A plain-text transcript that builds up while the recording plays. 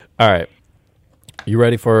All right. You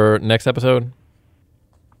ready for next episode?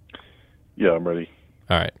 Yeah, I'm ready.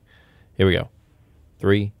 All right. Here we go.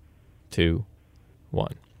 3, 2,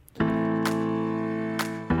 1.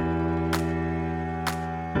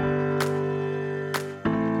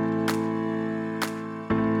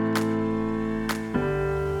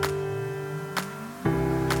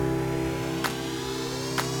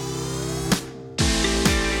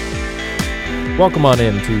 Welcome on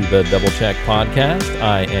into the Double Check Podcast.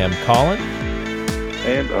 I am Colin.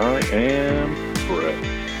 And I am Brett.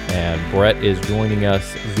 And Brett is joining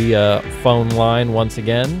us via phone line once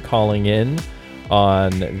again, calling in on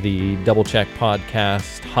the Double Check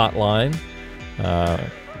Podcast hotline.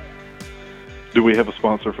 Do we have a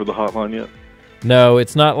sponsor for the hotline yet? No,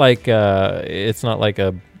 it's not like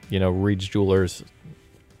a Reed's Jewelers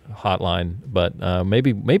hotline, but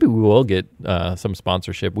maybe we will get some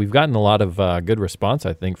sponsorship. We've gotten a lot of good response,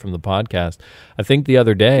 I think, from the podcast. I think the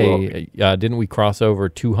other day, didn't we cross over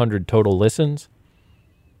 200 total listens?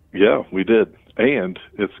 Yeah, we did. And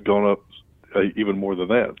it's gone up even more than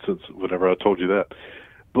that since whenever I told you that.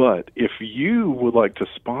 But if you would like to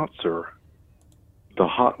sponsor the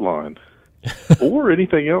hotline or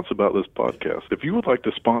anything else about this podcast, if you would like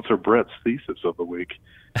to sponsor Brett's thesis of the week,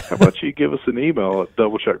 how about you give us an email at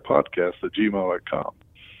doublecheckpodcast@gmail.com.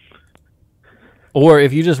 Or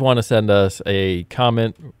if you just want to send us a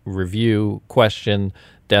comment, review, question,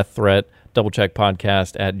 death threat,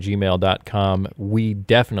 doublecheckpodcast@gmail.com. We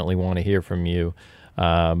definitely want to hear from you.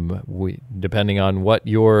 Depending on what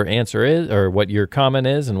your answer is or what your comment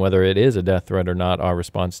is and whether it is a death threat or not, our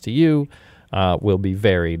response to you will be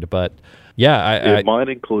varied. But yeah, it might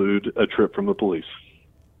include a trip from the police.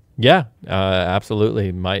 Yeah,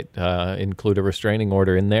 absolutely. Might include a restraining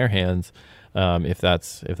order in their hands if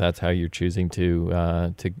that's how you're choosing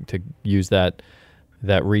to use that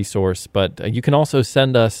resource. But you can also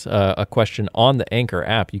send us a question on the Anchor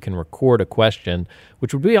app. You can record a question,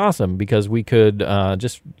 which would be awesome because we could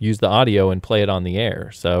just use the audio and play it on the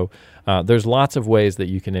air. So there's lots of ways that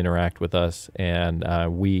you can interact with us, and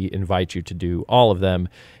we invite you to do all of them,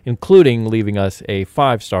 including leaving us a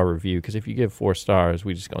 5-star review, because if you give 4 stars,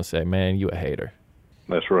 we're just going to say, man, you a hater.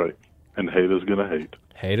 That's right. And haters going to hate.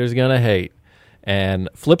 Haters going to hate. And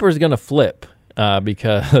flipper's going to flip.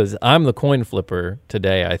 Because I'm the coin flipper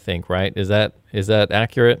today, I think, right? Is that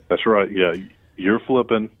accurate? That's right, yeah. You're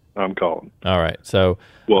flipping, I'm calling. All right, so...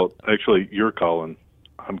 Well, actually, you're calling.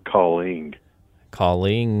 I'm calling.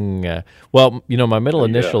 Calling. Well, my middle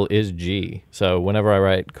initial is G, so whenever I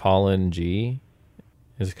write Colin G,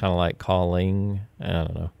 it's kind of like calling. I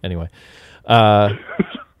don't know. Anyway.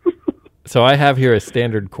 So I have here a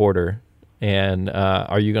standard quarter, and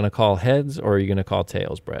are you going to call heads or are you going to call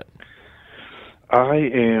tails, Brett? I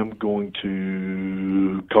am going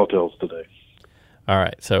to call tails today. All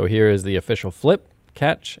right, so here is the official flip,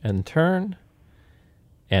 catch, and turn,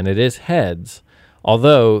 and it is heads.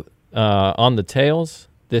 Although, on the tails,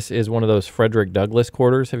 this is one of those Frederick Douglass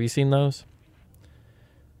quarters. Have you seen those?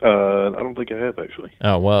 I don't think I have, actually.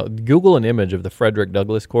 Oh, well, Google an image of the Frederick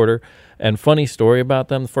Douglass quarter, and funny story about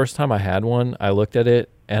them, the first time I had one, I looked at it,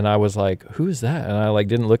 and I was like, who is that? And I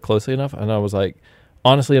didn't look closely enough, and I was like,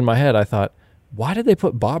 honestly, in my head, I thought, why did they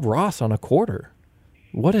put Bob Ross on a quarter?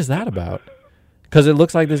 What is that about? Because it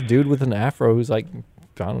looks like this dude with an afro who's like, I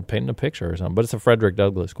don't know, painting a picture or something. But it's a Frederick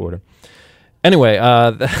Douglass quarter. Anyway,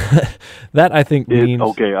 that I think means...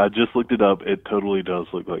 Okay, I just looked it up. It totally does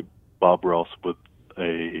look like Bob Ross with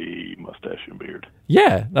a mustache and beard.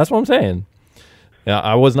 Yeah, that's what I'm saying. Yeah,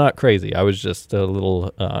 I was not crazy. I was just a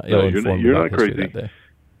little ill-informed. You're not crazy. That day.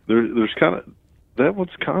 There's kind of... That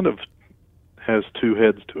one's kind of has 2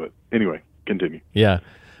 heads to it. Anyway. Continue. Yeah.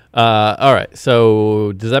 All right.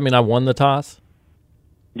 So does that mean I won the toss?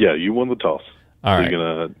 Yeah, you won the toss. All right.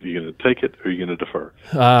 You gonna take it or are you gonna defer?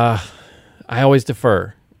 I always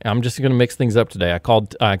defer. I'm just gonna mix things up today. I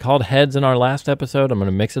called heads in our last episode. I'm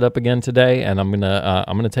gonna mix it up again today, and I'm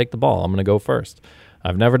gonna take the ball. I'm gonna go first.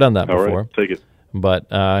 I've never done that before. All right, take it. But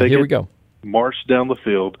here we go. March down the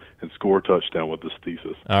field and score a touchdown with this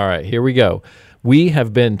thesis. All right, here we go. We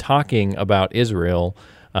have been talking about Israel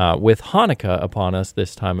with Hanukkah upon us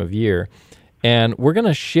this time of year. And we're going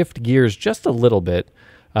to shift gears just a little bit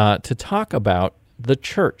to talk about the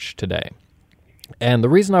church today. And the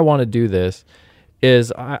reason I want to do this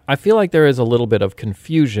is I feel like there is a little bit of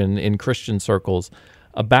confusion in Christian circles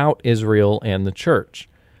about Israel and the church.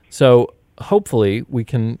 So hopefully we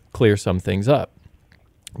can clear some things up.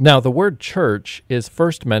 Now, the word church is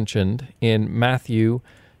first mentioned in Matthew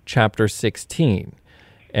chapter 16.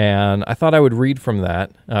 And I thought I would read from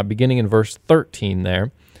that, beginning in verse 13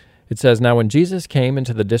 there. It says, "Now when Jesus came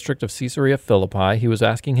into the district of Caesarea Philippi, he was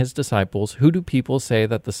asking his disciples, 'Who do people say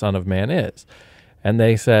that the Son of Man is?' And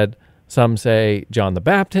they said, 'Some say John the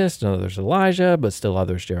Baptist, and others Elijah, but still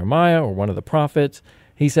others Jeremiah or one of the prophets.'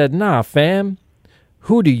 He said, 'Nah, fam,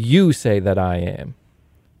 who do you say that I am?'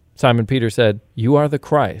 Simon Peter said, 'You are the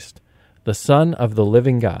Christ, the Son of the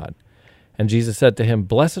living God.' And Jesus said to him,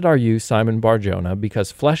 'Blessed are you, Simon Bar-Jonah,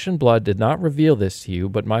 because flesh and blood did not reveal this to you,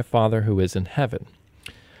 but my Father who is in heaven.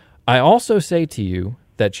 I also say to you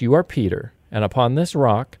that you are Peter, and upon this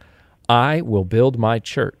rock I will build my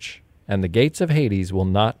church, and the gates of Hades will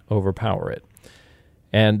not overpower it.'"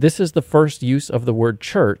 And this is the first use of the word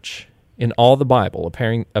church in all the Bible,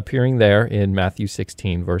 appearing there in Matthew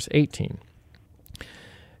 16, verse 18.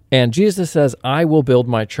 And Jesus says, "I will build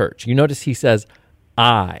my church." You notice he says,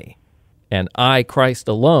 "I," and "I, Christ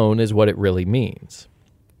alone," is what it really means.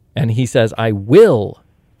 And he says, "I will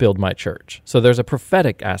build my church." So there's a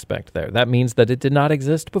prophetic aspect there. That means that it did not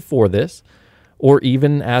exist before this, or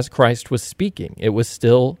even as Christ was speaking. It was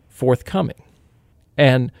still forthcoming.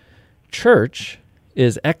 And church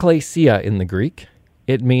is ekklesia in the Greek.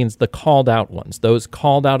 It means the called out ones, those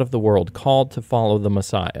called out of the world, called to follow the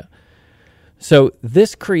Messiah. So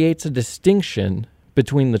this creates a distinction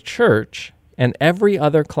between the church and every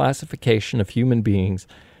other classification of human beings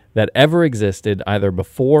that ever existed, either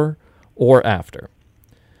before or after.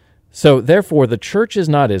 So therefore, the church is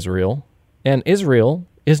not Israel, and Israel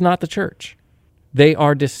is not the church. They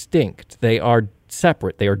are distinct. They are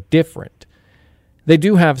separate. They are different. They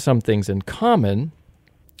do have some things in common,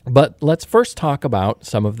 but let's first talk about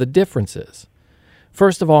some of the differences.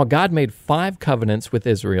 First of all, God made 5 covenants with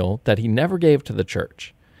Israel that he never gave to the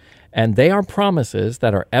church, and they are promises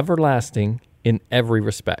that are everlasting in every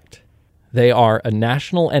respect. They are a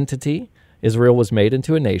national entity. Israel was made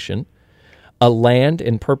into a nation. A land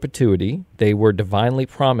in perpetuity. They were divinely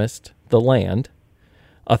promised the land.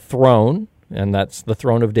 A throne, and that's the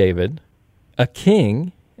throne of David. A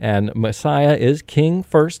king, and Messiah is king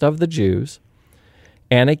first of the Jews.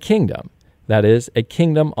 And a kingdom, that is, a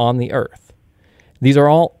kingdom on the earth. These are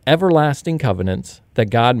all everlasting covenants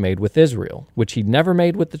that God made with Israel, which he never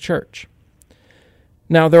made with the church.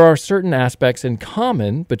 Now, there are certain aspects in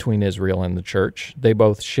common between Israel and the church. They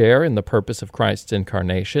both share in the purpose of Christ's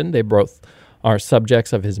incarnation. They both are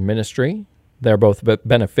subjects of his ministry. They're both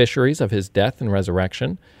beneficiaries of his death and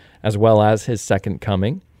resurrection, as well as his second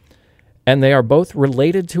coming. And they are both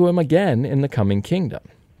related to him again in the coming kingdom.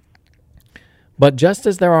 But just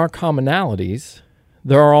as there are commonalities,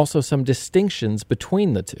 there are also some distinctions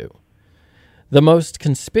between the two. The most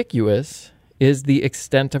conspicuous is the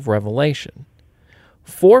extent of revelation.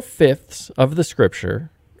 4/5 of the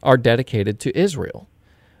Scripture are dedicated to Israel,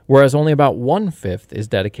 whereas only about 1/5 is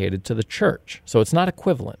dedicated to the church, so it's not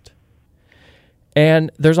equivalent.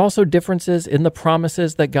 And there's also differences in the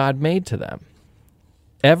promises that God made to them.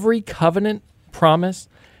 Every covenant, promise,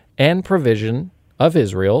 and provision of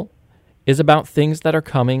Israel is about things that are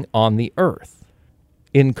coming on the earth.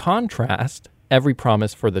 In contrast, every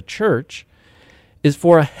promise for the church is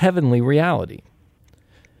for a heavenly reality.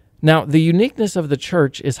 Now, the uniqueness of the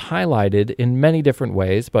church is highlighted in many different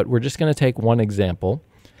ways, but we're just going to take one example,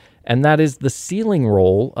 and that is the sealing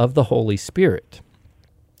role of the Holy Spirit.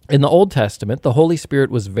 In the Old Testament, the Holy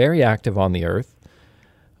Spirit was very active on the earth,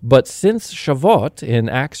 but since Shavuot in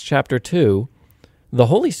Acts chapter 2, the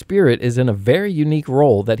Holy Spirit is in a very unique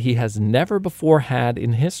role that he has never before had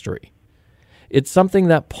in history. It's something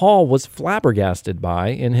that Paul was flabbergasted by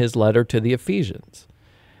in his letter to the Ephesians,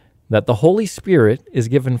 that the Holy Spirit is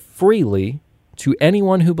given freely to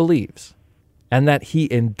anyone who believes, and that he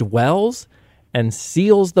indwells and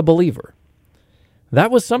seals the believer. That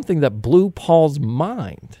was something that blew Paul's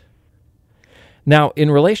mind. Now, in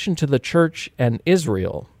relation to the church and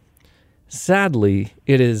Israel, sadly,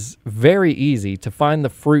 it is very easy to find the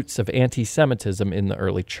fruits of anti-Semitism in the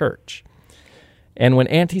early church. And when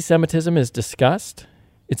anti-Semitism is discussed,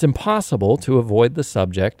 it's impossible to avoid the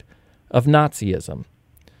subject of Nazism.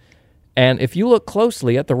 And if you look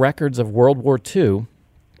closely at the records of World War II,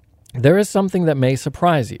 there is something that may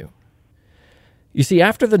surprise you. You see,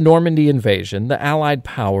 after the Normandy invasion, the Allied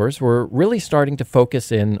powers were really starting to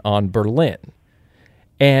focus in on Berlin.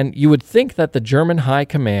 And you would think that the German High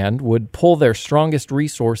Command would pull their strongest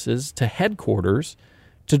resources to headquarters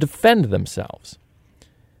to defend themselves.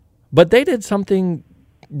 But they did something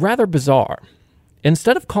rather bizarre.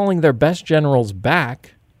 Instead of calling their best generals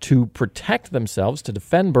back to protect themselves, to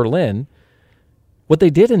defend Berlin, what they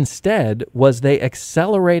did instead was they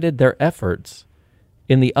accelerated their efforts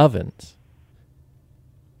in the ovens,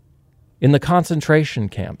 in the concentration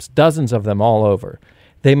camps, dozens of them all over.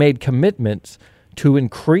 They made commitments to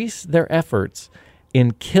increase their efforts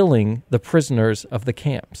in killing the prisoners of the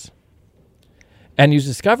camps. And you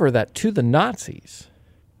discover that to the Nazis,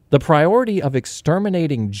 the priority of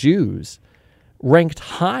exterminating Jews ranked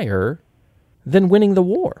higher than winning the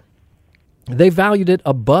war. They valued it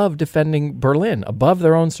above defending Berlin, above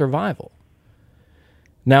their own survival.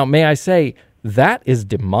 Now, may I say, that is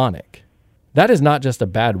demonic. That is not just a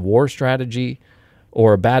bad war strategy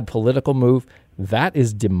or a bad political move. That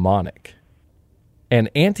is demonic. And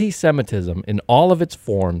anti-Semitism in all of its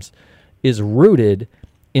forms is rooted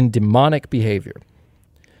in demonic behavior.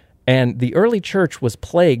 And the early church was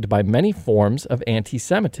plagued by many forms of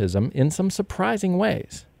anti-Semitism in some surprising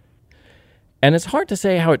ways. And it's hard to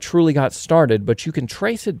say how it truly got started, but you can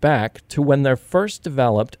trace it back to when they first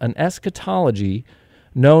developed an eschatology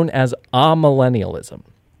known as amillennialism.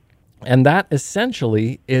 And that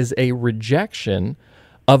essentially is a rejection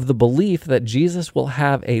of the belief that Jesus will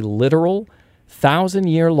have a literal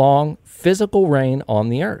 1,000-year-long physical reign on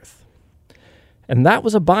the earth. And that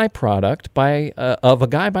was a byproduct of a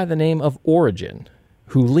guy by the name of Origen,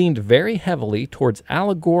 who leaned very heavily towards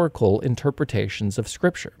allegorical interpretations of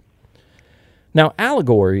Scripture. Now,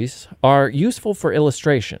 allegories are useful for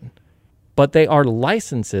illustration, but they are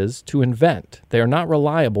licenses to invent. They are not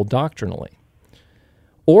reliable doctrinally.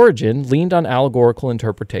 Origen leaned on allegorical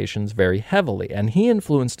interpretations very heavily, and he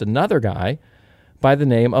influenced another guy by the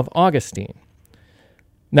name of Augustine.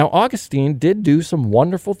 Now, Augustine did do some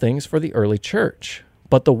wonderful things for the early church,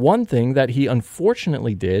 but the one thing that he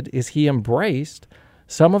unfortunately did is he embraced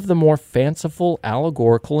some of the more fanciful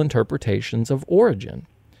allegorical interpretations of Origen,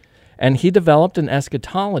 and he developed an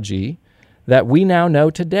eschatology that we now know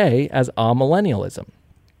today as amillennialism.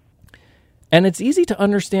 And it's easy to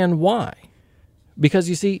understand why. Because,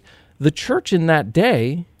 you see, the church in that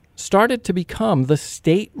day started to become the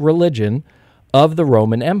state religion of the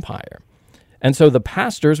Roman Empire. And so the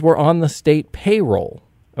pastors were on the state payroll,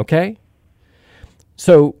 okay?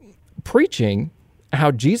 So preaching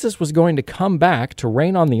how Jesus was going to come back to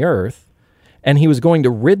reign on the earth and he was going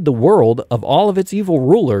to rid the world of all of its evil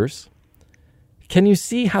rulers, can you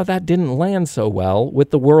see how that didn't land so well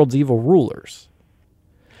with the world's evil rulers?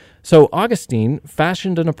 So Augustine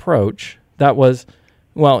fashioned an approach that was,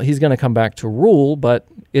 well, he's going to come back to rule, but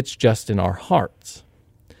it's just in our hearts.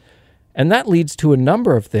 And that leads to a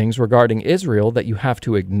number of things regarding Israel that you have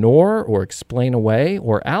to ignore or explain away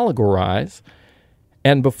or allegorize,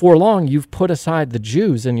 and before long, you've put aside the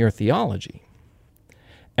Jews in your theology.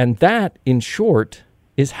 And that, in short,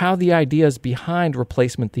 is how the ideas behind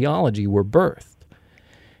replacement theology were birthed.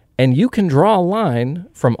 And you can draw a line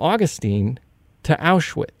from Augustine to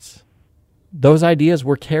Auschwitz. Those ideas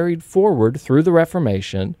were carried forward through the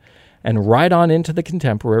Reformation and right on into the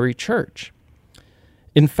contemporary church.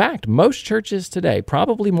 In fact, most churches today,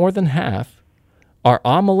 probably more than half, are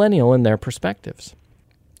amillennial in their perspectives.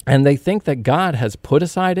 And they think that God has put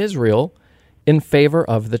aside Israel in favor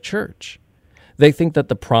of the church. They think that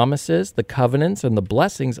the promises, the covenants, and the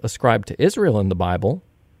blessings ascribed to Israel in the Bible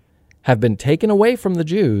have been taken away from the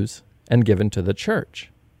Jews and given to the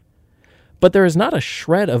church. But there is not a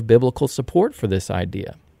shred of biblical support for this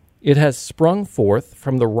idea. It has sprung forth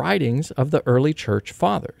from the writings of the early church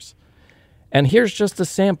fathers. And here's just a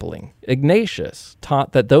sampling. Ignatius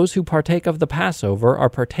taught that those who partake of the Passover are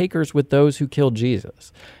partakers with those who killed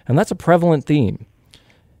Jesus. And that's a prevalent theme.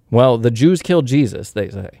 Well, the Jews killed Jesus, they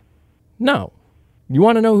say. No. You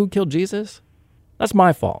want to know who killed Jesus? That's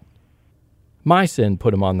my fault. My sin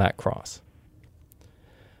put him on that cross.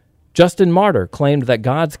 Justin Martyr claimed that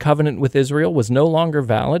God's covenant with Israel was no longer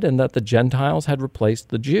valid and that the Gentiles had replaced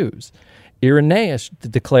the Jews. Irenaeus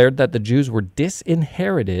declared that the Jews were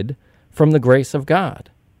disinherited from the grace of God.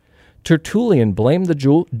 Tertullian blamed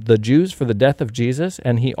the Jews for the death of Jesus,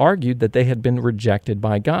 and he argued that they had been rejected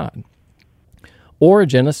by God.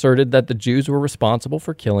 Origen asserted that the Jews were responsible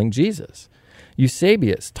for killing Jesus.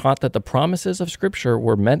 Eusebius taught that the promises of Scripture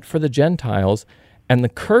were meant for the Gentiles and the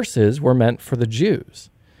curses were meant for the Jews.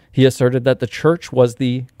 He asserted that the church was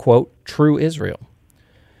the, quote, true Israel.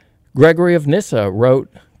 Gregory of Nyssa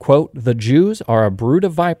wrote, quote, the Jews are a brood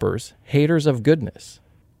of vipers, haters of goodness.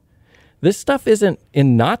 This stuff isn't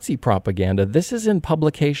in Nazi propaganda. This is in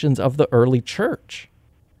publications of the early church.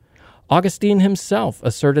 Augustine himself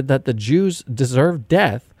asserted that the Jews deserved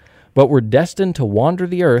death, but were destined to wander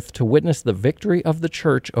the earth to witness the victory of the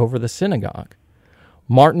church over the synagogue.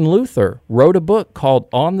 Martin Luther wrote a book called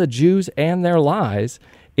On the Jews and Their Lies,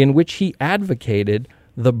 in which he advocated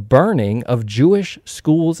the burning of Jewish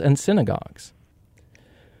schools and synagogues.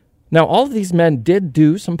 Now, all of these men did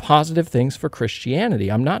do some positive things for Christianity.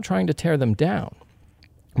 I'm not trying to tear them down.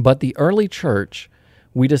 But the early church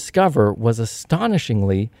we discover was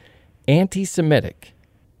astonishingly anti-Semitic.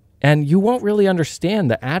 And you won't really understand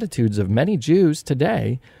the attitudes of many Jews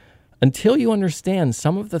today until you understand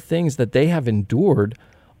some of the things that they have endured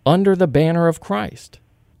under the banner of Christ.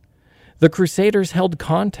 The Crusaders held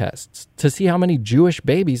contests to see how many Jewish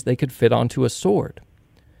babies they could fit onto a sword.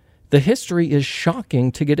 The history is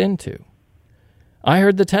shocking to get into. I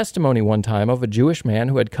heard the testimony one time of a Jewish man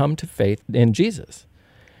who had come to faith in Jesus.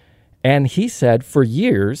 And he said for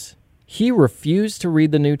years he refused to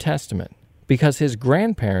read the New Testament because his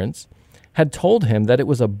grandparents had told him that it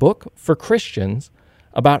was a book for Christians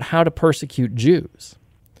about how to persecute Jews.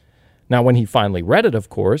 Now, when he finally read it, of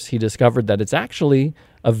course, he discovered that it's actually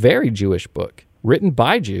a very Jewish book, written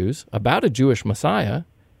by Jews about a Jewish Messiah,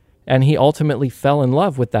 and he ultimately fell in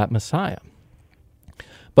love with that Messiah.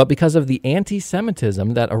 But because of the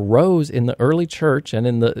anti-Semitism that arose in the early church and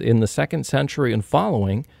in the 2nd century and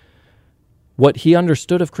following, what he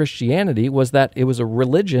understood of Christianity was that it was a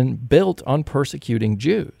religion built on persecuting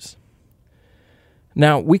Jews.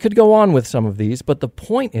 Now, we could go on with some of these, but the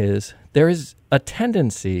point is there is a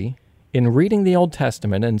tendency in reading the Old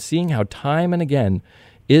Testament and seeing how time and again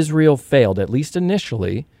Israel failed, at least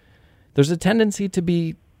initially, there's a tendency to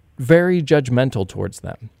be very judgmental towards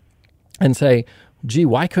them and say, gee,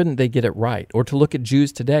 why couldn't they get it right? Or to look at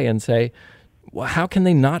Jews today and say, well, how can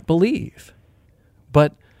they not believe?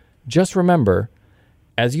 But just remember,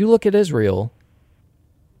 as you look at Israel,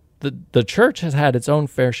 the church has had its own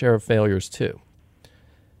fair share of failures too.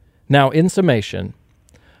 Now, in summation,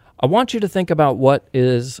 I want you to think about what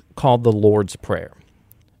is called the Lord's Prayer.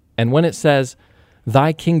 And when it says,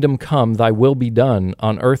 "Thy kingdom come, thy will be done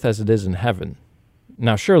on earth as it is in heaven."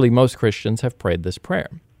 Now, surely most Christians have prayed this prayer.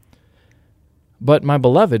 But my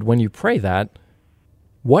beloved, when you pray that,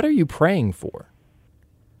 what are you praying for?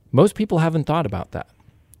 Most people haven't thought about that.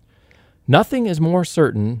 Nothing is more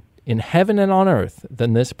certain in heaven and on earth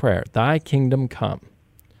than this prayer, "Thy kingdom come."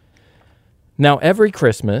 Now, every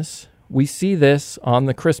Christmas, we see this on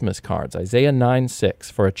the Christmas cards, Isaiah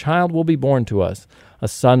 9:6. "For a child will be born to us, a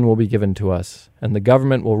son will be given to us, and the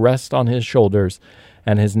government will rest on his shoulders,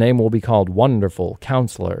 and his name will be called Wonderful,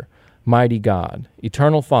 Counselor, Mighty God,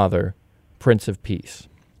 Eternal Father, Prince of Peace."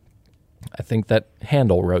 I think that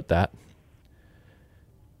Handel wrote that.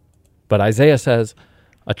 But Isaiah says,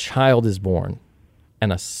 a child is born,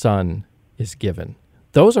 and a son is given.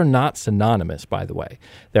 Those are not synonymous, by the way.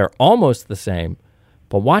 They're almost the same,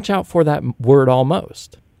 but watch out for that word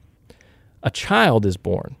almost. A child is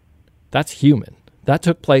born. That's human. That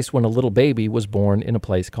took place when a little baby was born in a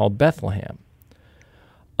place called Bethlehem.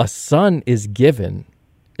 A son is given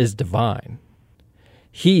is divine.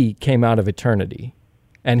 He came out of eternity,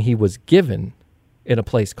 and he was given in a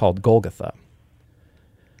place called Golgotha.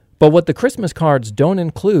 But what the Christmas cards don't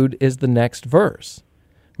include is the next verse.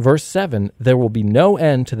 Verse 7, "There will be no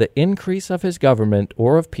end to the increase of his government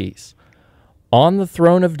or of peace, on the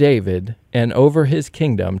throne of David and over his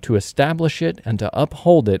kingdom, to establish it and to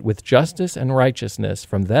uphold it with justice and righteousness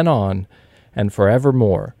from then on and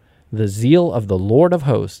forevermore. The zeal of the Lord of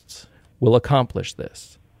hosts will accomplish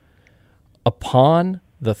this." Upon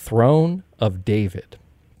the throne of David.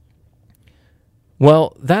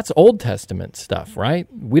 Well, that's Old Testament stuff, right?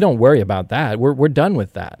 We don't worry about that. We're done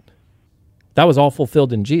with that. That was all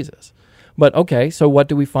fulfilled in Jesus. But okay, so what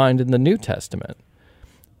do we find in the New Testament?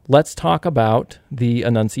 Let's talk about the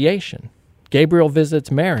Annunciation. Gabriel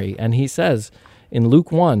visits Mary, and he says in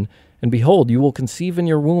Luke 1, "And behold, you will conceive in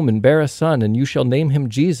your womb and bear a son, and you shall name him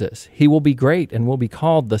Jesus. He will be great and will be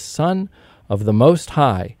called the Son of the Most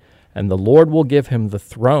High, and the Lord will give him the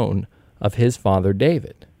throne of his father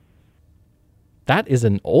David." That is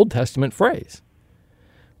an Old Testament phrase.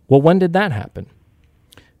 Well, when did that happen?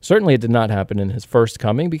 Certainly it did not happen in his first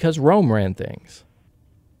coming because Rome ran things.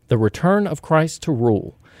 The return of Christ to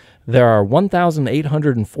rule. There are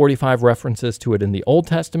 1,845 references to it in the Old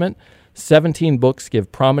Testament. 17 books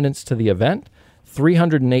give prominence to the event.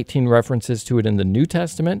 318 references to it in the New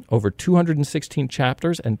Testament. Over 216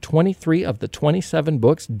 chapters, and 23 of the 27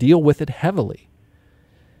 books deal with it heavily.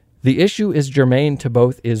 The issue is germane to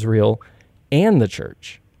both Israel and the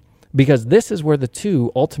church, because this is where the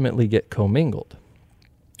two ultimately get commingled.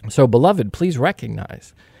 So, beloved, please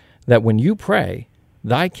recognize that when you pray,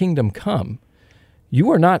 "Thy kingdom come,"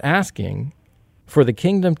 you are not asking for the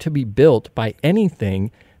kingdom to be built by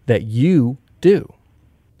anything that you do.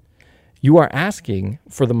 You are asking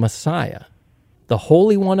for the Messiah, the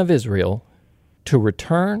Holy One of Israel, to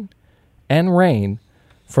return and reign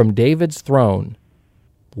from David's throne,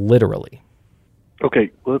 literally.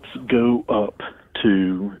 Okay, let's go up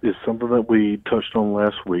to, is something that we touched on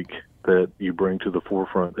last week, that you bring to the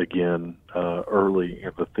forefront again early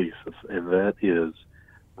in the thesis, and that is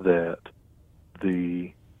that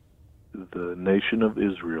the nation of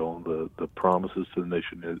Israel, the promises to the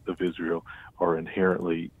nation of Israel are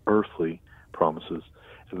inherently earthly promises,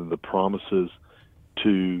 and the promises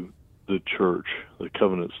to the church, the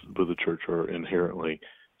covenants with the church, are inherently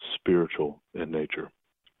spiritual in nature.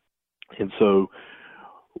 And so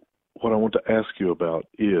what I want to ask you about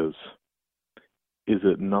is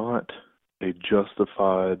it not a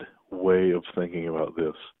justified way of thinking about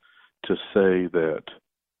this to say that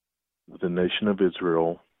the nation of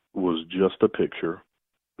Israel was just a picture,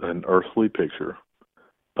 an earthly picture,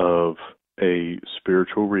 of a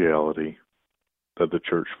spiritual reality that the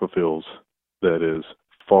church fulfills that is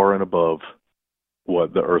far and above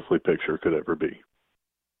what the earthly picture could ever be?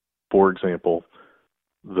 For example,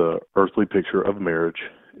 the earthly picture of marriage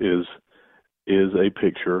is a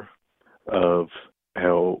picture of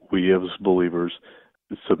how we as believers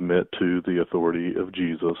submit to the authority of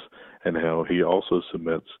Jesus, and how he also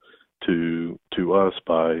submits to us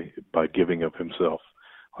by giving of himself.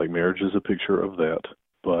 Like, marriage is a picture of that,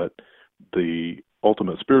 but the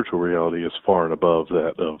ultimate spiritual reality is far and above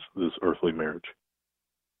that of this earthly marriage.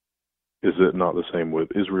 Is it not the same with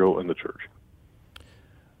Israel and the church?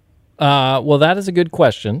 Well, that is a good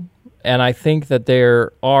question. And I think that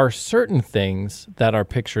there are certain things that are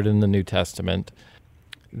pictured in the New Testament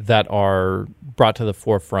that are brought to the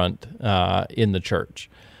forefront in the church.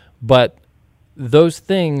 But those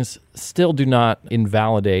things still do not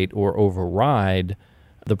invalidate or override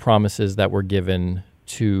the promises that were given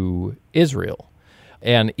to Israel.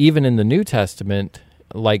 And even in the New Testament,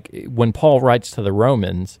 like when Paul writes to the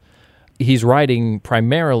Romans, he's writing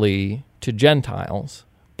primarily to Gentiles,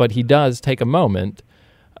 but he does take a moment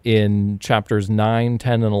in chapters 9,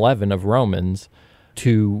 10, and 11 of Romans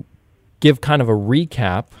to give kind of a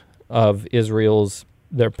recap of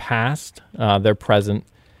their past, their present,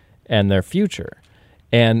 and their future.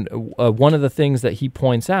 And one of the things that he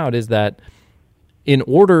points out is that in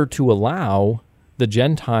order to allow the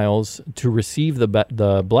Gentiles to receive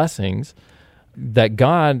the blessings, that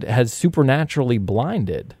God has supernaturally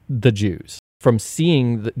blinded the Jews from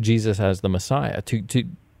seeing Jesus as the Messiah,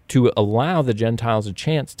 to allow the Gentiles a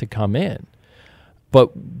chance to come in.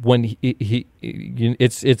 But when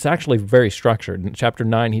it's actually very structured. In chapter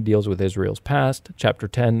 9, he deals with Israel's past. Chapter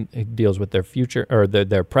 10, he deals with their future, or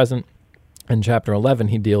their present. In chapter 11,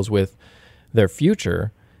 he deals with their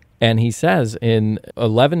future. And he says in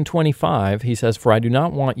 11:25, he says, "For I do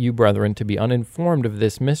not want you, brethren, to be uninformed of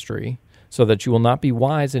this mystery, so that you will not be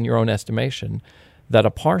wise in your own estimation, that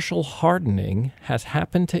a partial hardening has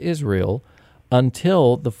happened to Israel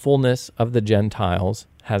until the fullness of the Gentiles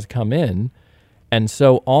has come in, and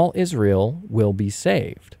so all Israel will be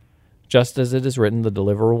saved. Just as it is written, the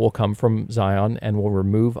deliverer will come from Zion and will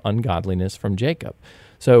remove ungodliness from Jacob."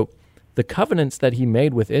 So the covenants that he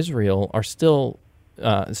made with Israel are still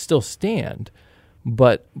stand,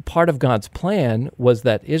 but part of God's plan was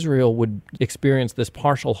that Israel would experience this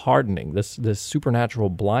partial hardening, this supernatural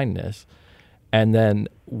blindness, and then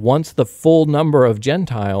once the full number of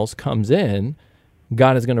Gentiles comes in,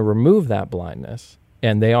 God is going to remove that blindness,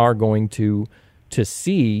 and they are going to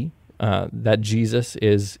see that Jesus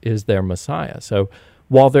is their Messiah. So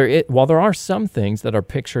while there are some things that are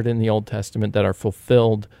pictured in the Old Testament that are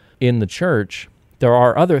fulfilled in the church, there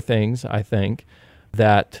are other things, I think,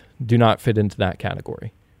 that do not fit into that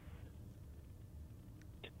category.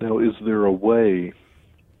 Now, is there a way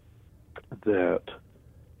that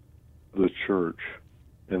the church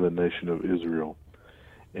and the nation of Israel,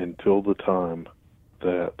 until the time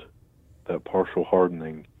that partial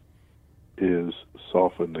hardening is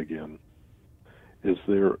softened again, is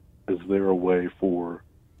there a way for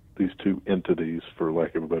these two entities, for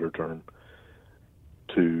lack of a better term,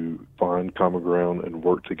 to find common ground and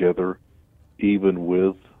work together, even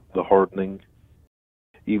with the hardening,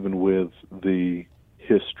 even with the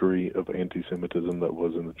history of anti-Semitism that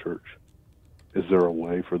was in the church? Is there a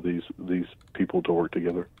way for these people to work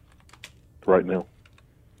together right now?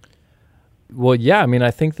 Well, yeah. I mean,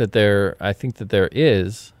 I think that there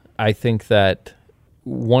is. I think that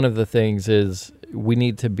one of the things is we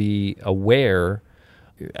need to be aware,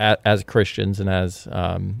 as Christians and as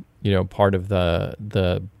part of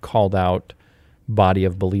the called out body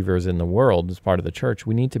of believers in the world as part of the church.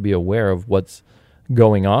 We need to be aware of what's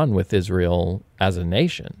going on with Israel as a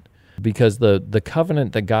nation, because the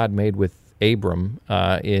covenant that God made with Abram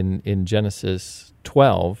in Genesis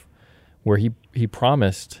 12, where he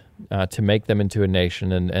promised to make them into a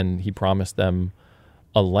nation, and he promised them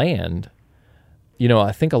a land.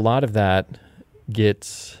 I think a lot of that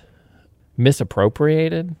gets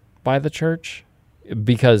misappropriated by the church,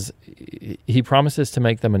 because he promises to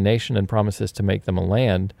make them a nation and promises to make them a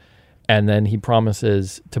land, and then he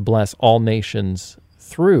promises to bless all nations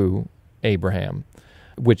through Abraham,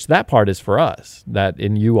 which that part is for us, that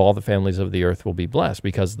in you all the families of the earth will be blessed,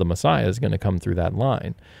 because the Messiah is going to come through that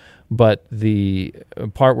line. But the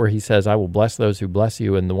part where he says, I will bless those who bless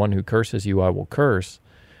you, and the one who curses you I will curse,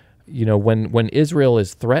 when Israel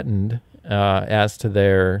is threatened as to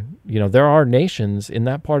their, there are nations in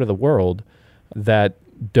that part of the world that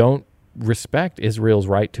don't respect Israel's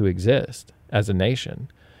right to exist as a nation.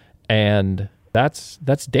 And that's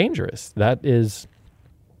dangerous. That is,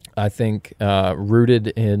 I think, rooted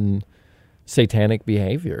in satanic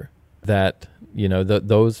behavior, that,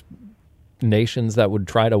 those nations that would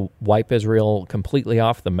try to wipe Israel completely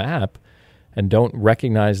off the map and don't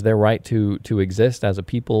recognize their right to exist as a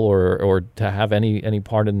people or to have any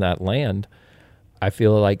part in that land, I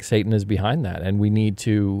feel like Satan is behind that, and we need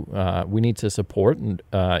to support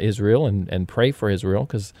Israel and pray for Israel,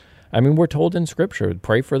 because we're told in Scripture,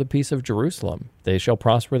 pray for the peace of Jerusalem; they shall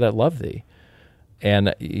prosper that love thee.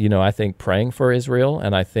 And I think praying for Israel,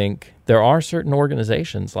 and I think there are certain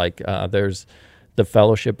organizations like there's the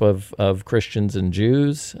Fellowship of Christians and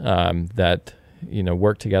Jews that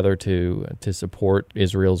work together to support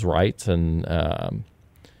Israel's rights, and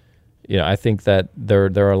I think that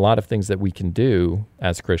there are a lot of things that we can do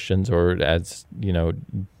as Christians, or as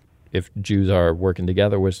if Jews are working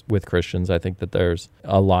together with Christians. I think that there's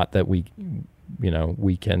a lot that we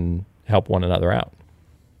can help one another out.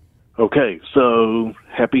 Okay, so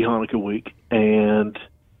happy Hanukkah week, and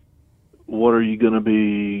what are you going to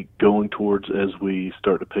be going towards as we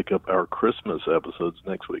start to pick up our Christmas episodes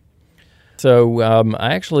next week? So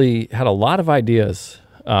I actually had a lot of ideas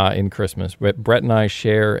in Christmas. Brett and I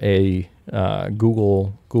share a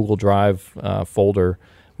Google Drive folder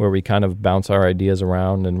where we kind of bounce our ideas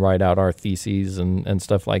around and write out our theses and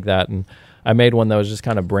stuff like that. And I made one that was just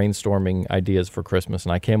kind of brainstorming ideas for Christmas,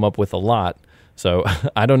 and I came up with a lot. So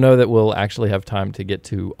I don't know that we'll actually have time to get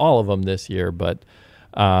to all of them this year, but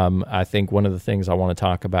I think one of the things I want to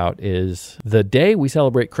talk about is the day we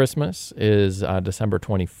celebrate Christmas is December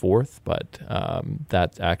 24th, but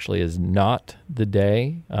that actually is not the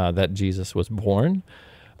day that Jesus was born.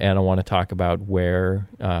 And I want to talk about where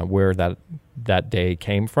that day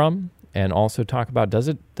came from, and also talk about does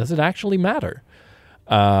it actually matter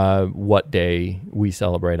what day we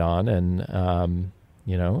celebrate on, and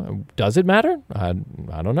does it matter? I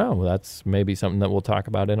don't know. That's maybe something that we'll talk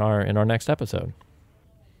about in our next episode.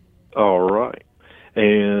 All right.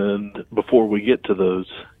 And before we get to those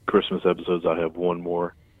Christmas episodes, I have one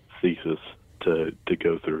more thesis to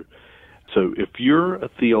go through. So if you're a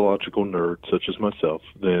theological nerd, such as myself,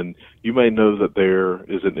 then you may know that there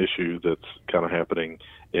is an issue that's kind of happening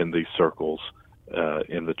in these circles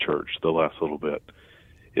in the church the last little bit.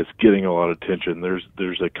 It's getting a lot of attention.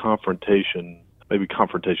 There's a confrontation. Maybe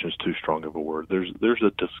confrontation is too strong of a word. There's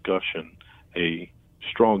a discussion, a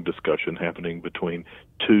strong discussion happening between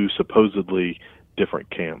two supposedly different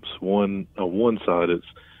camps. On one side, it's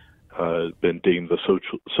been deemed the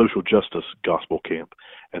social justice gospel camp,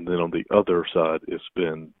 and then on the other side, it's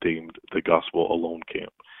been deemed the gospel alone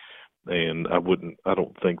camp. And I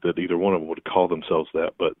don't think that either one of them would call themselves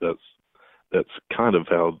that, but that's kind of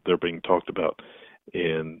how they're being talked about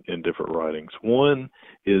in different writings. One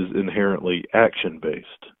is inherently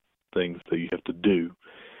action-based, things that you have to do,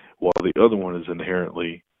 while the other one is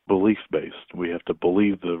inherently belief-based. We have to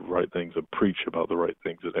believe the right things and preach about the right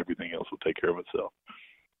things, and everything else will take care of itself.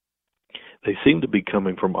 They seem to be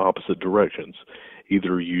coming from opposite directions.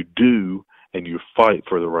 Either you do and you fight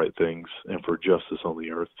for the right things and for justice on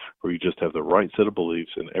the earth, or you just have the right set of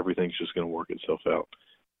beliefs and everything's just going to work itself out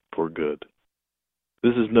for good.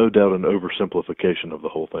 This is no doubt an oversimplification of the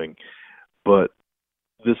whole thing, but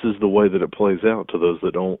this is the way that it plays out to those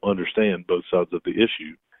that don't understand both sides of the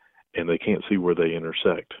issue, and they can't see where they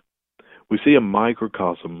intersect. We see a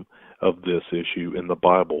microcosm of this issue in the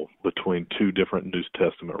Bible between two different New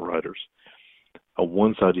Testament writers. On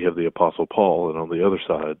one side, you have the Apostle Paul, and on the other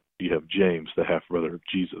side, you have James, the half-brother of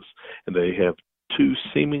Jesus. And they have two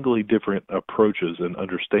seemingly different approaches and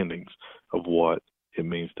understandings of what it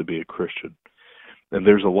means to be a Christian. And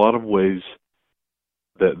there's a lot of ways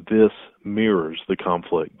that this mirrors the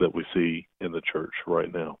conflict that we see in the church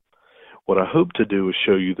right now. What I hope to do is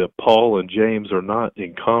show you that Paul and James are not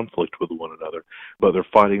in conflict with one another, but they're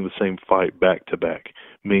fighting the same fight back to back,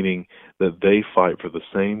 meaning that they fight for the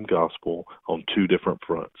same gospel on two different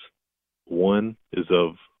fronts. One is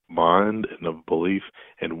of mind and of belief,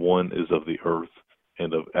 and one is of the earth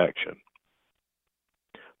and of action.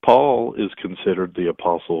 Paul is considered the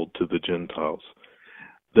apostle to the Gentiles.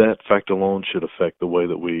 that fact alone should affect the way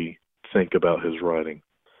that we think about his writing.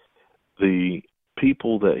 The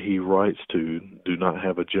people that he writes to do not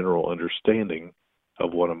have a general understanding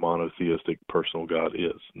of what a monotheistic personal God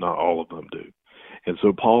is. Not all of them do. And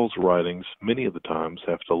so Paul's writings, many of the times,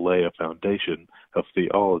 have to lay a foundation of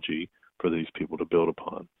theology for these people to build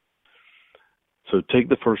upon. So take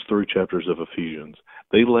the first 3 chapters of Ephesians.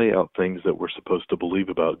 They lay out things that we're supposed to believe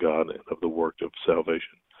about God and of the work of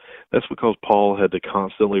salvation. That's because Paul had to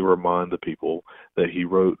constantly remind the people that he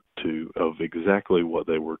wrote to of exactly what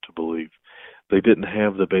they were to believe. They didn't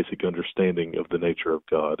have the basic understanding of the nature of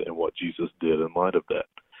God and what Jesus did in light of that.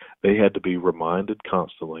 They had to be reminded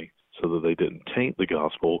constantly so that they didn't taint the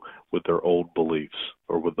gospel with their old beliefs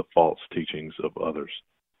or with the false teachings of others.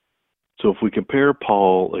 So if we compare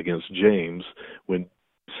Paul against James, we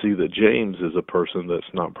see that James is a person that's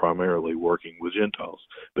not primarily working with Gentiles,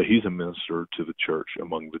 but he's a minister to the church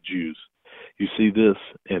among the Jews. You see this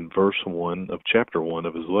in verse 1 of chapter 1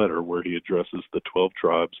 of his letter, where he addresses the 12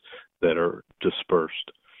 tribes that are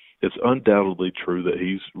dispersed. It's undoubtedly true that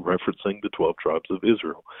he's referencing the 12 tribes of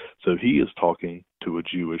Israel, so he is talking to a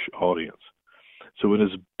Jewish audience. So in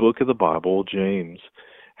his book of the Bible, James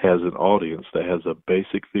has an audience that has a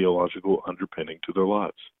basic theological underpinning to their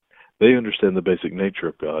lives. They understand the basic nature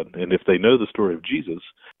of God, and if they know the story of Jesus,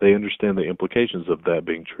 they understand the implications of that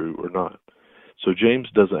being true or not. So James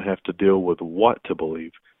doesn't have to deal with what to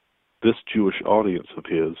believe. This Jewish audience of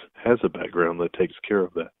his has a background that takes care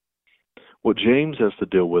of that. What James has to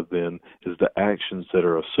deal with then is the actions that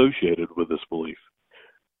are associated with this belief.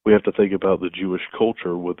 We have to think about the Jewish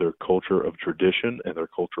culture with their culture of tradition and their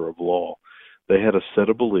culture of law. They had a set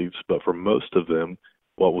of beliefs, but for most of them,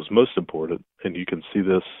 what was most important, and you can see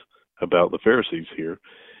this about the Pharisees here,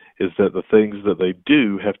 is that the things that they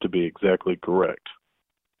do have to be exactly correct.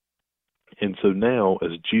 And so now,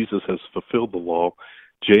 as Jesus has fulfilled the law,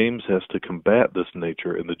 James has to combat this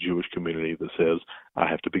nature in the Jewish community that says, I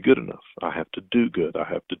have to be good enough, I have to do good, I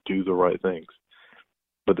have to do the right things.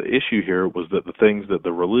 But the issue here was that the things that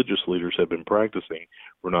the religious leaders had been practicing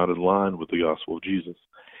were not in line with the gospel of Jesus.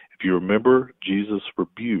 If you remember, Jesus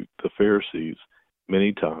rebuked the Pharisees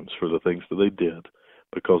many times for the things that they did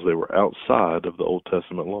because they were outside of the Old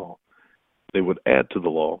Testament law. They would add to the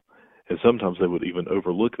law, and sometimes they would even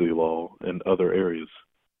overlook the law in other areas.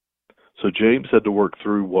 So James had to work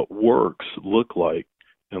through what works look like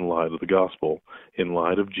in light of the gospel, in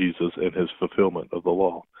light of Jesus and his fulfillment of the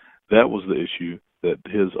law. That was the issue that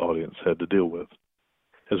his audience had to deal with.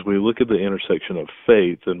 As we look at the intersection of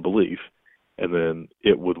faith and belief, and then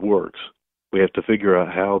it with works, we have to figure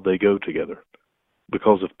out how they go together.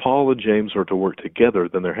 Because if Paul and James are to work together,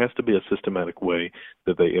 then there has to be a systematic way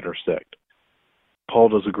that they intersect. Paul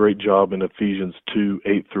does a great job in Ephesians 2,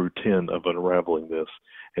 8 through 10 of unraveling this.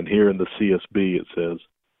 And here in the CSB it says,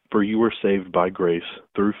 For you were saved by grace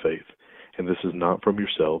through faith, and this is not from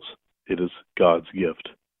yourselves, it is God's gift,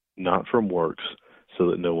 not from works, so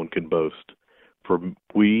that no one can boast. For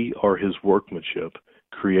we are his workmanship,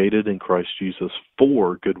 created in Christ Jesus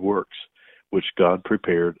for good works, which God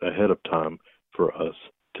prepared ahead of time for us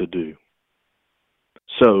to do.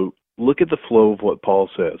 So, look at the flow of what Paul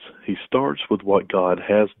says. He starts with what God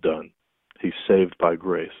has done. He's saved by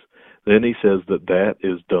grace. Then he says that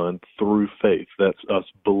is done through faith. That's us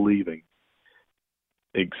believing.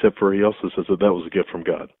 Except for he also says that was a gift from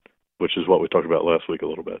God, which is what we talked about last week a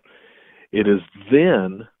little bit. It is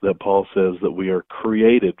then that Paul says that we are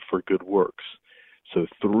created for good works. So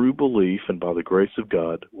through belief and by the grace of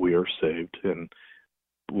God, we are saved. And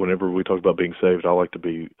whenever we talk about being saved, I like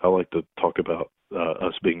to talk about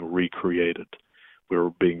us being recreated. We're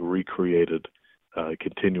being recreated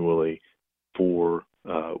continually for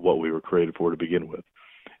what we were created for to begin with.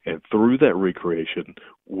 And through that recreation,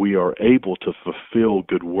 we are able to fulfill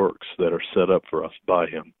good works that are set up for us by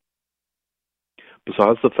him.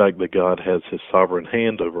 Besides the fact that God has his sovereign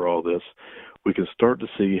hand over all this, we can start to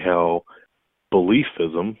see how the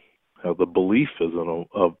beliefism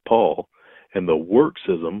of Paul and the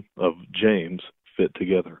worksism of James fit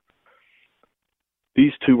together.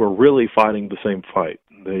 These two are really fighting the same fight.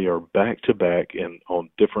 They are back to back and on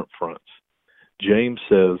different fronts. James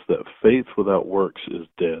says that faith without works is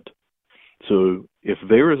dead. So if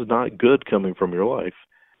there is not good coming from your life,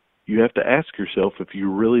 you have to ask yourself if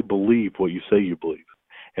you really believe what you say you believe.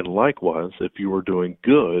 And likewise, if you are doing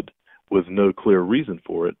good with no clear reason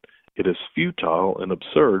for it, it is futile and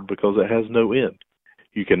absurd because it has no end.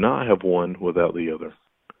 You cannot have one without the other.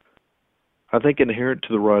 I think inherent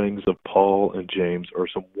to the writings of Paul and James are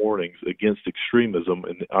some warnings against extremism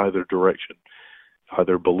in either direction,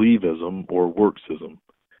 either believism or worksism.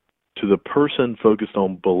 To the person focused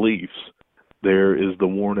on beliefs, there is the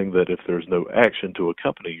warning that if there's no action to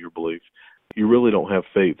accompany your belief, you really don't have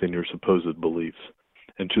faith in your supposed beliefs.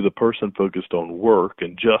 And to the person focused on work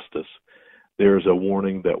and justice, there is a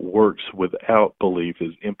warning that works without belief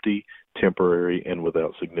is empty, temporary, and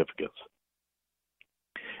without significance.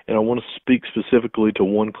 And I want to speak specifically to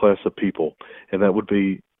one class of people, and that would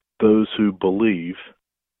be those who believe,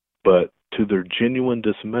 but to their genuine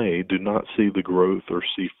dismay do not see the growth or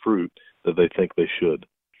see fruit that they think they should.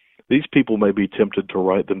 These people may be tempted to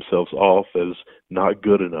write themselves off as not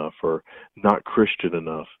good enough or not Christian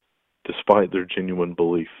enough, despite their genuine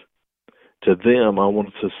belief. To them, I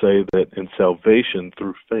wanted to say that in salvation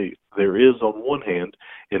through faith, there is, on one hand,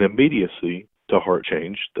 an immediacy to heart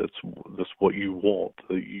change. That's what you want.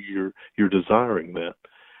 You're desiring that.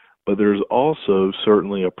 But there's also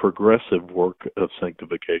certainly a progressive work of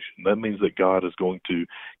sanctification. That means that God is going to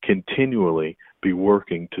continually be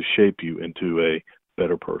working to shape you into a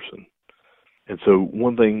better person. And so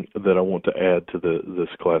one thing that I want to add to this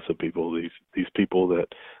class of people, these people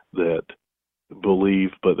that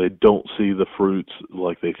believe but they don't see the fruits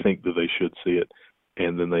like they think that they should see it,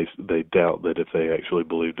 and then they doubt that if they actually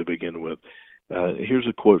believe to begin with. Here's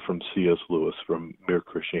a quote from C.S. Lewis from Mere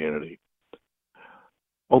Christianity.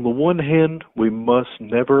 On the one hand, we must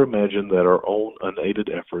never imagine that our own unaided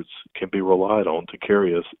efforts can be relied on to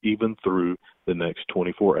carry us even through the next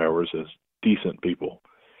 24 hours as decent people.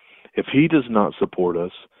 If he does not support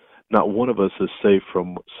us, not one of us is safe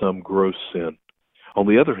from some gross sin. On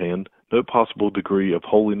the other hand, no possible degree of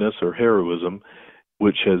holiness or heroism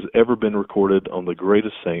which has ever been recorded on the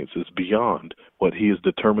greatest saints is beyond what he is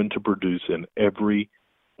determined to produce in every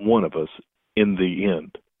one of us in the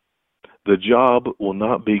end. The job will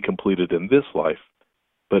not be completed in this life,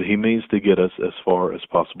 but he means to get us as far as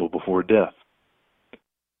possible before death.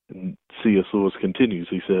 And C.S. Lewis continues,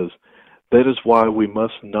 he says, that is why we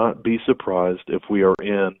must not be surprised if we are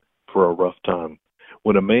in for a rough time.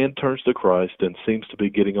 When a man turns to Christ and seems to be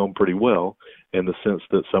getting on pretty well, in the sense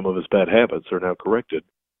that some of his bad habits are now corrected,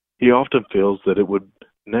 he often feels that it would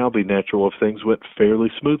now be natural if things went fairly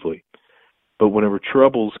smoothly. But whenever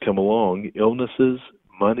troubles come along, illnesses,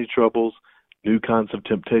 money troubles, new kinds of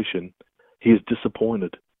temptation, he is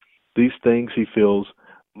disappointed. These things he feels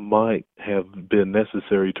might have been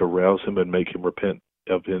necessary to rouse him and make him repent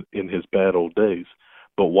of in his bad old days.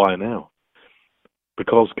 But why now?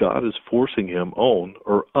 Because God is forcing him on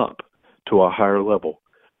or up to a higher level,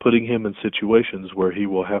 putting him in situations where he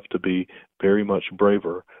will have to be very much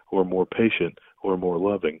braver or more patient or more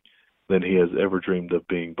loving than he has ever dreamed of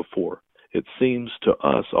being before. It seems to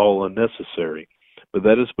us all unnecessary, but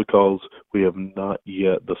that is because we have not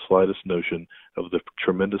yet the slightest notion of the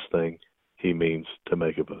tremendous thing he means to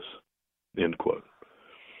make of us. End quote.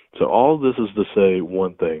 So all this is to say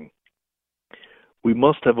one thing. We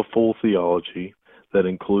must have a full theology that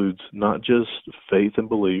includes not just faith and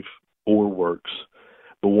belief or works,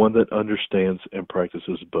 but one that understands and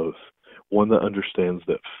practices both. One that understands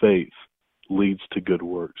that faith leads to good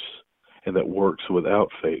works, and that works without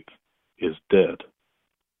faith is dead,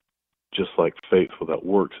 just like faith without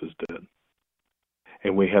works is dead.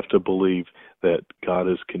 And we have to believe that God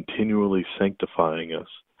is continually sanctifying us,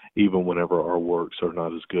 even whenever our works are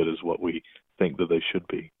not as good as what we think that they should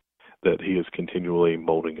be, that he is continually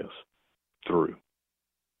molding us through.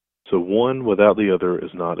 So one without the other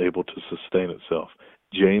is not able to sustain itself.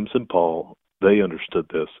 James and Paul, they understood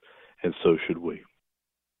this, and so should we.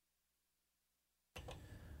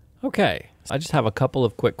 Okay. I just have a couple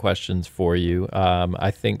of quick questions for you.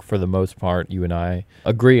 I think for the most part, you and I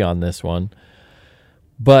agree on this one.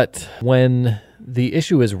 But when the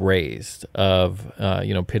issue is raised of,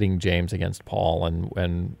 pitting James against Paul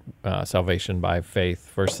and salvation by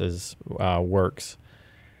faith versus works,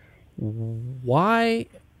 why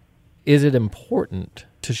is it important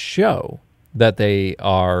to show that they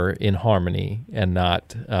are in harmony and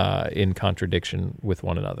not in contradiction with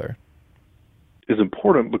one another? Is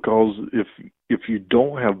important because if you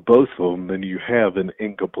don't have both of them, then you have an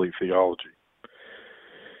incomplete theology.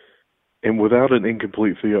 And without an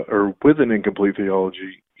incomplete with an incomplete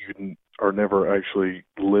theology, you are never actually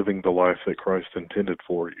living the life that Christ intended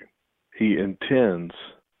for you. He intends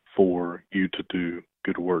for you to do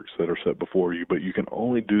good works that are set before you, but you can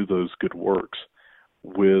only do those good works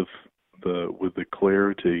with the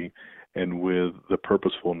clarity and with the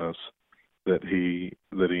purposefulness that he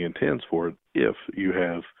intends for it, if you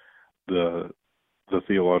have the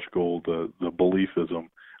theological, the beliefism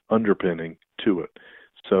underpinning to it.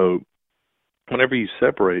 So whenever you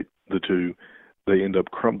separate the two, they end up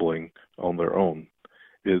crumbling on their own.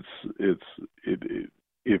 If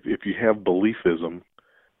you have beliefism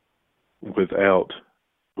without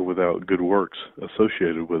without good works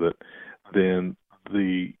associated with it, then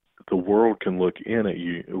the world can look in at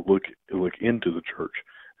you, look into the church,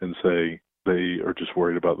 and say they are just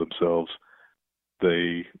worried about themselves.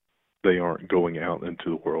 They aren't going out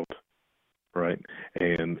into the world, right?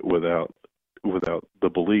 And without the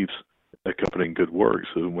beliefs accompanying good works.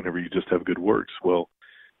 So whenever you just have good works, well,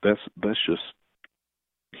 that's just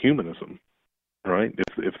humanism, right?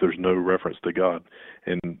 If there's no reference to God,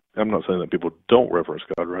 and I'm not saying that people don't reference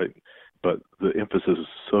God, right? But the emphasis is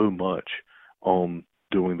so much on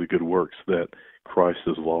doing the good works that Christ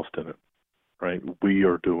is lost in it, right? We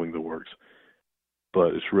are doing the works,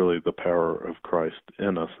 but it's really the power of Christ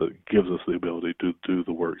in us that gives us the ability to do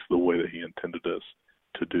the works the way that He intended us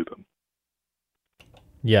to do them.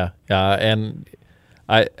 Yeah, and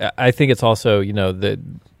I think it's also, the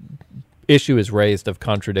issue is raised of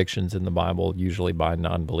contradictions in the Bible, usually by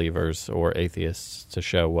non-believers or atheists, to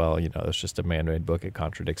show, well, it's just a man-made book. It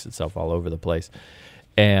contradicts itself all over the place.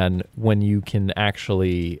 And when you can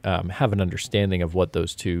actually have an understanding of what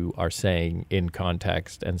those two are saying in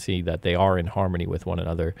context and see that they are in harmony with one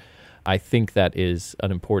another, I think that is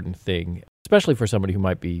an important thing, especially for somebody who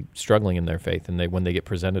might be struggling in their faith. And when they get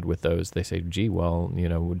presented with those, they say, gee, well,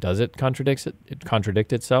 does it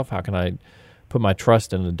contradict itself? How can I put my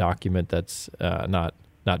trust in a document that's not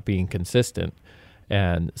being consistent?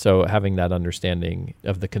 And so having that understanding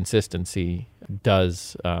of the consistency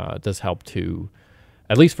does help to,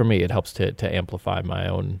 at least for me, it helps to amplify my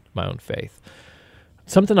own faith.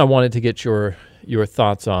 Something I wanted to get your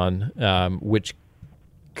thoughts on, which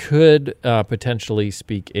could potentially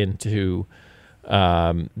speak into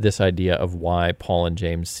this idea of why Paul and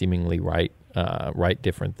James seemingly write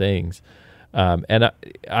different things. And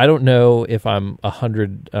I don't know if I'm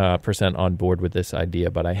 100% on board with this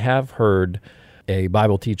idea, but I have heard a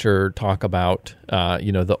Bible teacher talk about,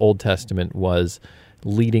 the Old Testament was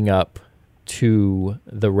leading up to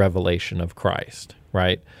the revelation of Christ,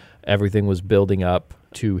 right? Everything was building up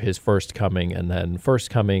to His first coming, and then first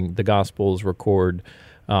coming, the Gospels record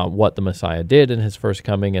what the Messiah did in His first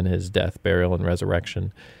coming and His death, burial, and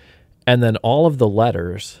resurrection. And then all of the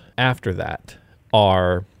letters after that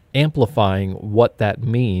are amplifying what that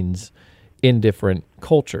means in different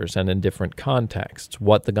cultures and in different contexts,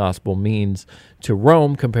 what the gospel means to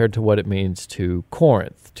Rome compared to what it means to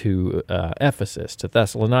Corinth, to Ephesus, to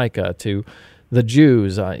Thessalonica, to the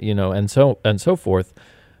Jews, and so forth.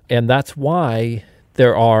 And that's why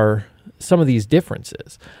there are some of these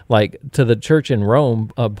differences. Like to the church in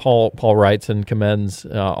Rome, Paul writes and commends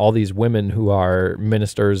all these women who are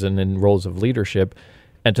ministers and in roles of leadership.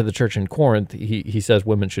 And to the church in Corinth, he says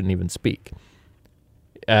women shouldn't even speak.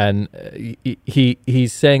 And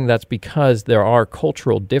he's saying that's because there are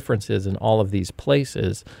cultural differences in all of these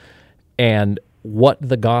places, and what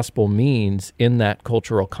the gospel means in that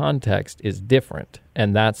cultural context is different,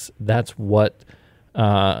 and that's what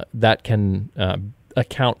that can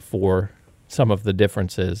account for some of the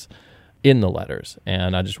differences in the letters.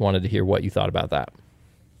 And I just wanted to hear what you thought about that.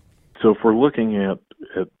 So if we're looking at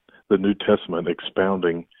the New Testament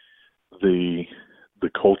expounding the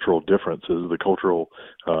cultural differences, the cultural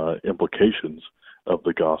implications of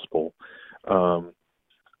the gospel,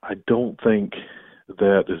 I don't think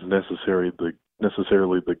that is necessarily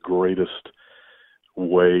the greatest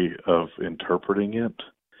way of interpreting it,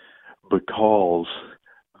 because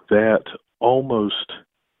that almost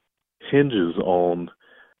hinges on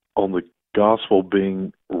the gospel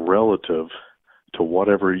being relative to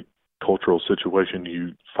whatever cultural situation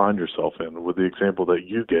you find yourself in. With the example that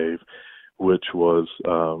you gave, which was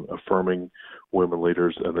affirming women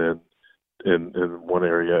leaders, and then in one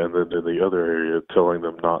area, and then in the other area, telling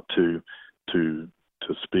them not to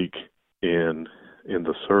speak in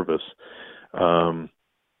the service.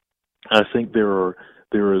 I think there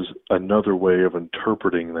is another way of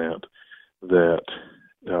interpreting that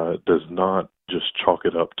does not just chalk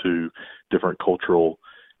it up to different cultural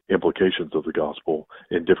implications of the gospel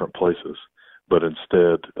in different places, but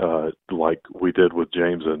instead, like we did with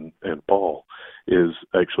James and Paul, is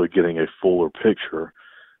actually getting a fuller picture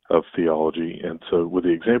of theology. And so with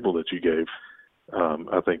the example that you gave,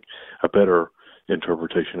 I think a better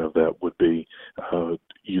interpretation of that would be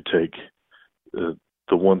you take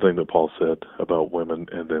the one thing that Paul said about women,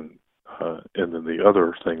 and then the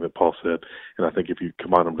other thing that Paul said, and I think if you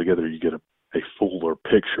combine them together, you get a fuller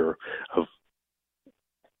picture of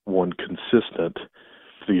one consistent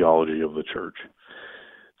theology of the church.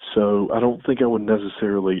 So I don't think I would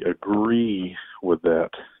necessarily agree with that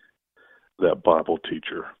Bible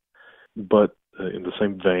teacher. But in the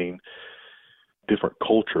same vein, different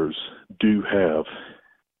cultures do have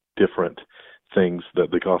different things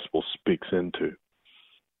that the gospel speaks into.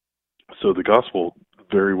 So the gospel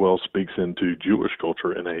very well speaks into Jewish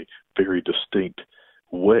culture in a very distinct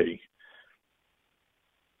way,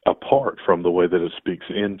 apart from the way that it speaks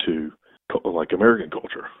into like American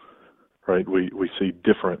culture, right? We see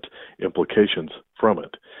different implications from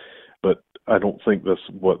it, but I don't think that's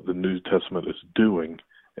what the New Testament is doing.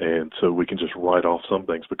 And so we can just write off some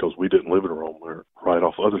things because we didn't live in Rome, or write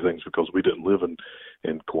off other things because we didn't live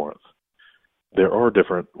in Corinth. There are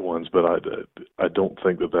different ones, but I don't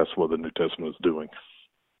think that that's what the New Testament is doing.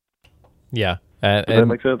 Yeah. Does that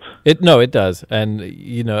make sense? It does. And,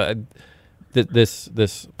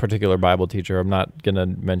 this particular Bible teacher, I'm not going to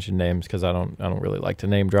mention names because I don't really like to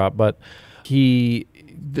name drop, but he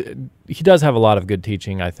does have a lot of good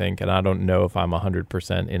teaching, I think, and I don't know if I'm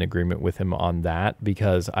 100% in agreement with him on that,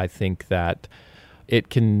 because I think that it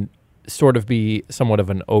can sort of be somewhat of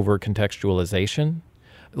an over-contextualization.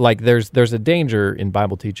 Like there's a danger in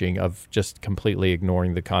Bible teaching of just completely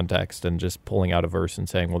ignoring the context and just pulling out a verse and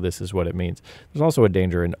saying, well, this is what it means. There's also a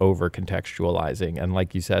danger in over-contextualizing. And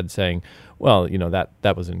like you said, saying, well,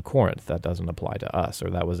 that was in Corinth, that doesn't apply to us, or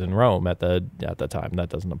that was in Rome at the time, that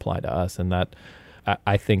doesn't apply to us. And that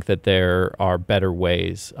I think that there are better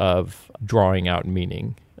ways of drawing out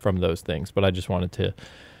meaning from those things. But I just wanted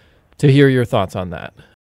to hear your thoughts on that.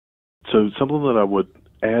 So something that I would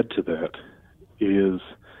add to that is,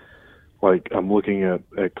 like, I'm looking at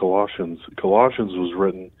Colossians. Colossians was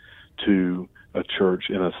written to a church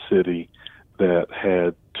in a city that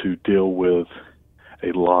had to deal with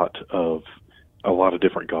a lot of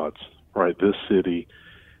different gods, right? This city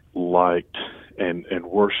liked and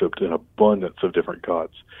worshipped an abundance of different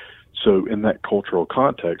gods. So in that cultural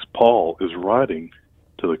context, Paul is writing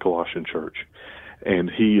to the Colossian church, and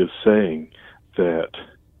he is saying that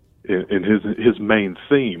in his main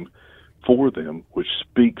theme for them, which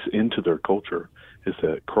speaks into their culture, is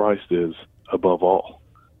that Christ is above all.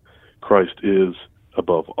 Christ is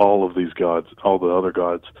above all of these gods. All the other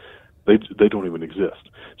gods, they don't even exist.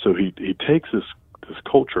 So he takes this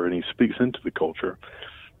culture and he speaks into the culture,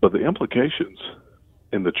 but the implications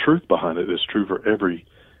and the truth behind it is true for every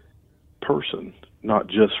person, not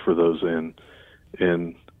just for those in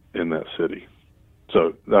that city.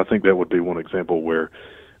 So I think that would be one example where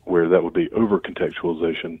that would be over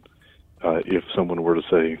contextualization. If someone were to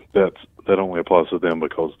say that only applies to them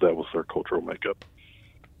because that was their cultural makeup.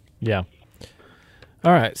 Yeah.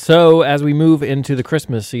 All right. So as we move into the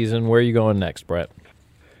Christmas season, where are you going next, Brett?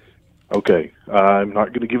 Okay. I'm not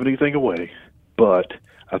going to give anything away, but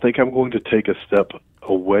I think I'm going to take a step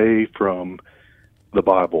away from the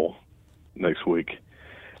Bible next week,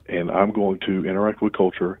 and I'm going to interact with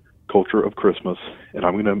culture of Christmas, and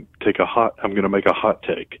I'm going to make a hot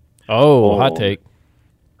take. Oh, hot take.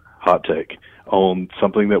 Hot take on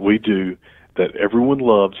something that we do that everyone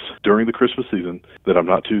loves during the Christmas season that I'm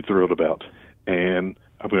not too thrilled about, and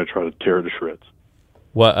I'm going to try to tear it to shreds.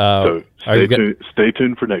 What? So stay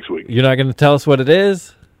tuned for next week. You're not going to tell us what it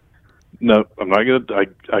is? No, I'm not going to.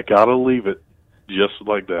 I got to leave it just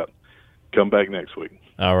like that. Come back next week.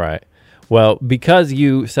 All right. Well, because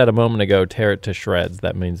you said a moment ago, tear it to shreds,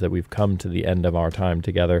 that means that we've come to the end of our time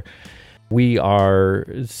together. We are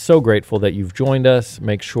so grateful that you've joined us.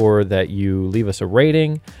 Make sure that you leave us a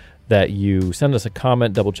rating, that you send us a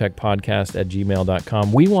comment,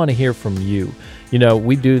 doublecheckpodcast@gmail.com. We want to hear from you.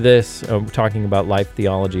 We do this talking about life,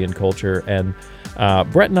 theology, and culture, and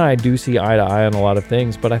Brett and I do see eye to eye on a lot of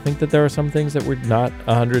things, but I think that there are some things that we're not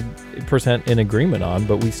 100% in agreement on,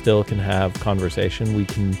 but we still can have conversation. We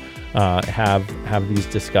can have these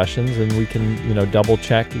discussions, and we can, double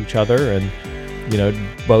check each other and,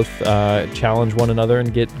 both challenge one another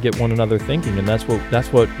and get one another thinking. And that's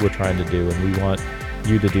what we're trying to do. And we want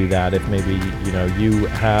you to do that. If maybe, you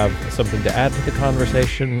have something to add to the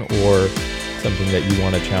conversation or something that you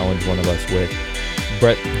want to challenge one of us with.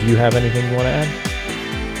 Brett, do you have anything you want to add?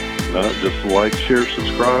 Just like, share,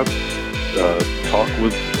 subscribe, talk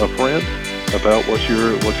with a friend about what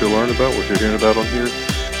you're learning about, what you're hearing about on here,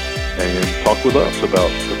 and talk with us about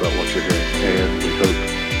what you're hearing. And we hope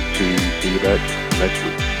to see you back next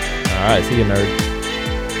week. All right, see you, nerd.